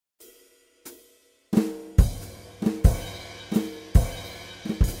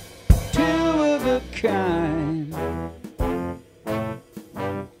kind.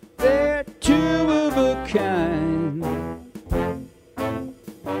 They're two of a kind.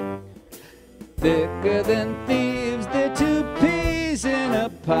 Thicker than thieves, they're two peas in a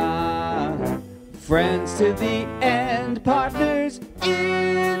pod. Friends to the end, partners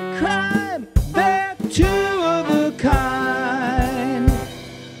in crime. They're two of a kind.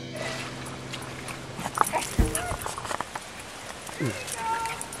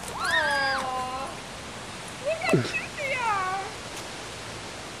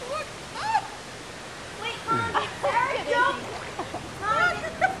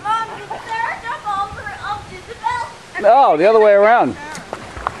 No, the other way around.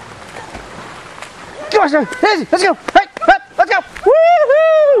 Come on, sir. Let's go. Hey, up, let's go.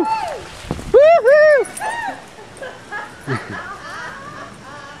 Woohoo! Woohoo!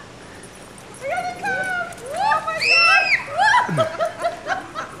 Here they come! Oh my God!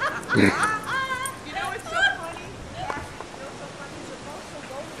 You know what's so funny?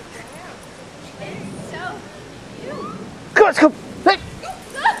 It's so cute. Come on, let's go. Hey.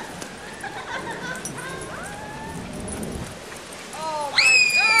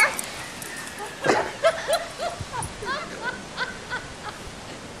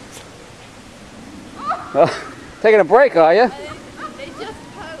 Oh, taking a break, are you? They just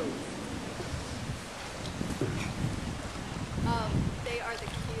pose. They are the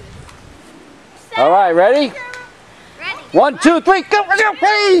cutest. All right, ready? Ready. 1, 2, 3, go! Let's go!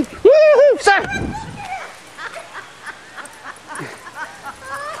 Hey! Woohoo! Start!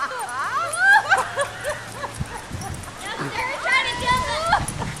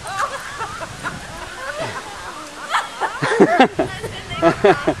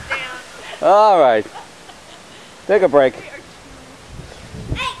 All right. Take a break. Hey,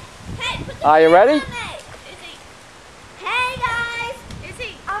 put the Are you ready? Izzy. Hey guys,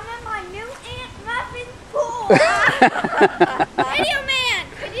 Izzy, I'm in my new Aunt Muffin pool. Radio man,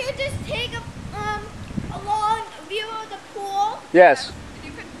 could you just take a long view of the pool? Yes.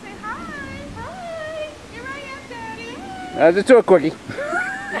 You could say hi. Hi. Here I am, Daddy. Hi. Just do a quickie. And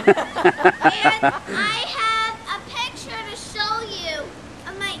I have a picture to show you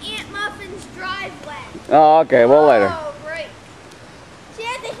of my Aunt Muffin's driveway. Oh, okay. Well, later. Oh, great. She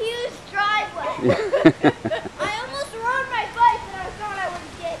has a huge driveway. I almost rode my bike and I thought I would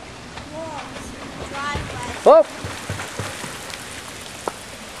get lost in the driveway. Oh.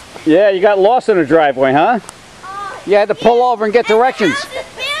 Yeah, you got lost in the driveway, huh? Oh, You had to pull over and get directions. The house is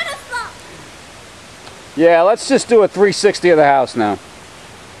beautiful. Yeah, let's just do a 360 of the house now.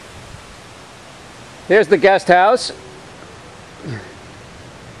 Here's the guest house.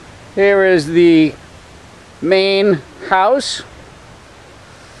 Here is the main house.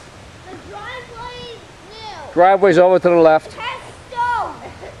 The driveway is new. Driveway's over to the left. It has stone.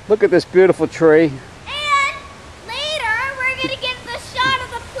 Look at this beautiful tree. And later we're going to get the shot of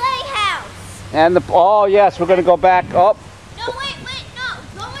the playhouse. And the, oh yes, we're gonna go back. Oh, No, wait, no.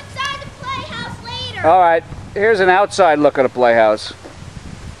 Go inside the playhouse later. all right. Here's an outside look at a playhouse.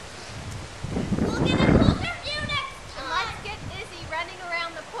 We'll get a closer view next time. And let's get Izzy running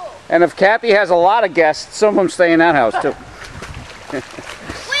around the pool. And if Kathy has a lot of guests, some of them stay in that house too. Wait,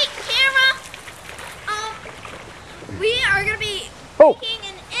 camera. We are going to be Oh, taking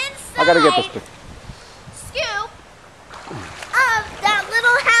an inside I gotta get this. scoop of that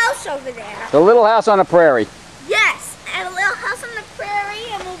little house over there. The little house on the prairie. Yes, and a little house on the prairie,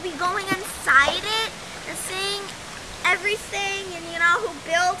 and we'll be going inside it and seeing everything and you know who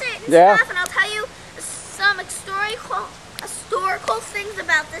built it and stuff. And I'll tell you some historical things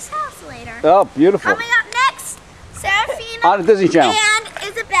about this house later. Oh, beautiful. Coming up next, Serafina On the Disney Channel. and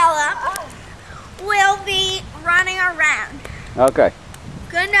Isabella will be running around. Okay.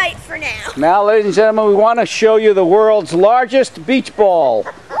 Good night for now. Now, ladies and gentlemen, we want to show you the world's largest beach ball.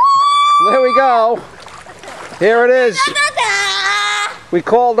 There we go. Here it is. Da-da-da! We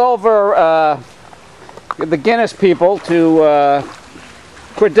called over the Guinness people to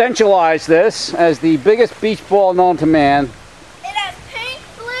credentialize this as the biggest beach ball known to man. It has pink,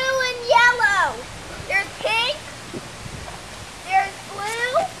 blue, and yellow. There's pink, there's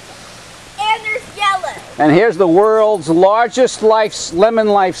blue, and there's yellow. And here's the world's largest lemon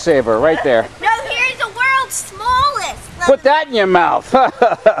lifesaver right there. No, here's the world's smallest. Put that in your mouth.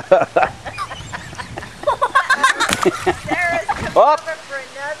 Sarah's coming Up. over for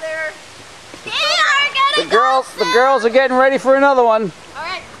another. They are gonna The girls are getting ready for another one. All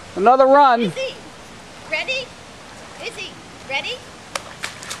right, Another run. Izzy, ready? Izzy, ready?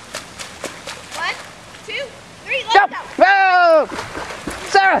 1, 2, 3, let's Go! go. Go!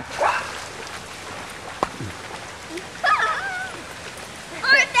 Sarah!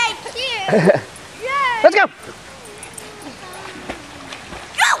 Aren't they cute? Yeah.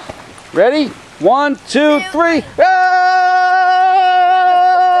 Ready? 1, 2, 3. Ah!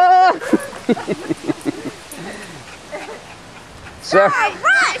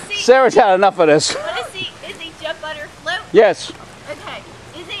 Sarah's had enough of this. Want to see Izzy jump on her float? Yes. Okay.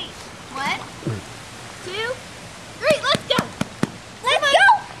 Izzy, 1, 2, 3. Let's go. Let's go.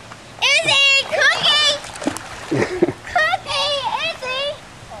 Izzy, cookie. Cookie, Izzy.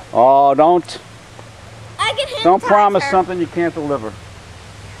 Oh, don't Hypnotize promise her. something you can't deliver.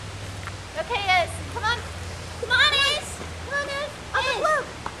 Okay, Iz. Come on. Come on, Iz. Come on, Iz. On the float.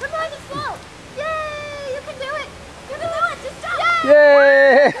 Come on the float. Yay! You can do it. You can do it. Just jump.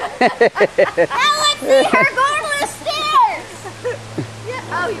 Yay! Now let's see her go to the stairs. Yeah.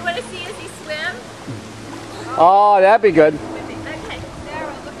 Oh, you want to see Izzy swim? Oh, that'd be good. Okay,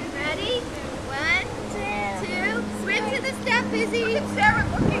 Sarah, looking ready? 1, 2. Swim to the step, Izzy. Look at Sarah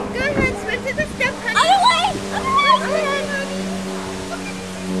looking. Go ahead, swim to the step, honey. Other way. Other way, honey. Look at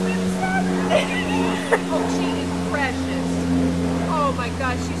Izzy swim, Sarah. Oh, she is precious. Oh my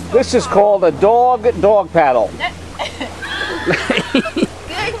gosh, she's so This is called a dog paddle. Good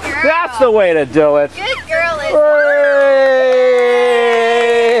girl. That's the way to do it. Good girl, Izzy. Hooray!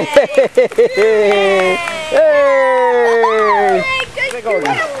 Hey! Hey, good Go girl,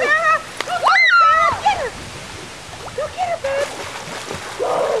 again. Sarah. Go get her. Go get her, babe.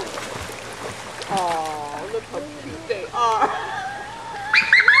 Oh, look how cute they are.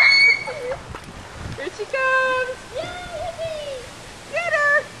 Here she comes. Yay, Izzy. Get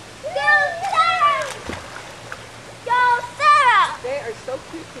her. Go, Sarah. Go, Sarah. They are so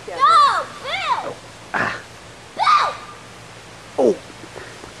cute together. Go, Bill. Bill. Oh,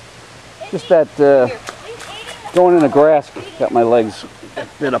 just that He's eating going in the grass got my legs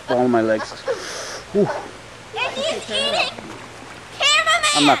bit up all my legs. Whew. Izzy's eating.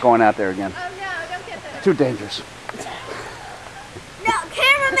 Cameraman. I'm not going out there again. Oh no, don't get that. Too dangerous. No,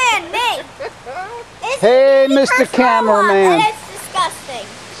 cameraman, me. Izzy Hey, eating her Mr. throw up, Cameraman. and it's disgusting.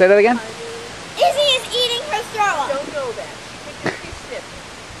 Say that again. Izzy is eating her throw up. Don't know that. She thinks she's sniff.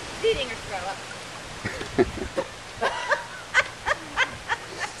 She's eating her throw up.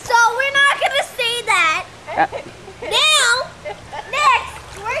 So we're not gonna say that. Now, next,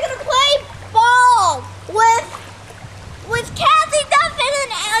 we're gonna play ball with Kathy Duffin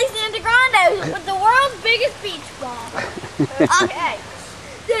and Alexander Grande with the world's biggest beach ball. Okay.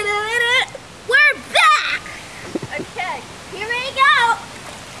 We're back. Okay. Here we go.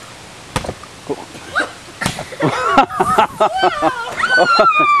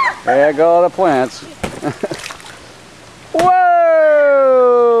 There go the plants.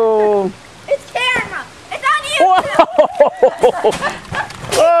 Whoa! It's camera. It's on YouTube.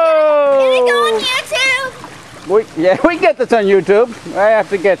 Whoa! Can it go on YouTube? We can get this on YouTube. I have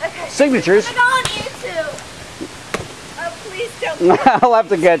to get signatures. Can it go on YouTube? Oh, please don't. I'll have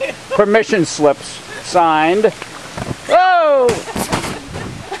to get permission slips signed. Whoa!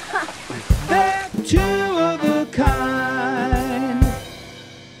 Back to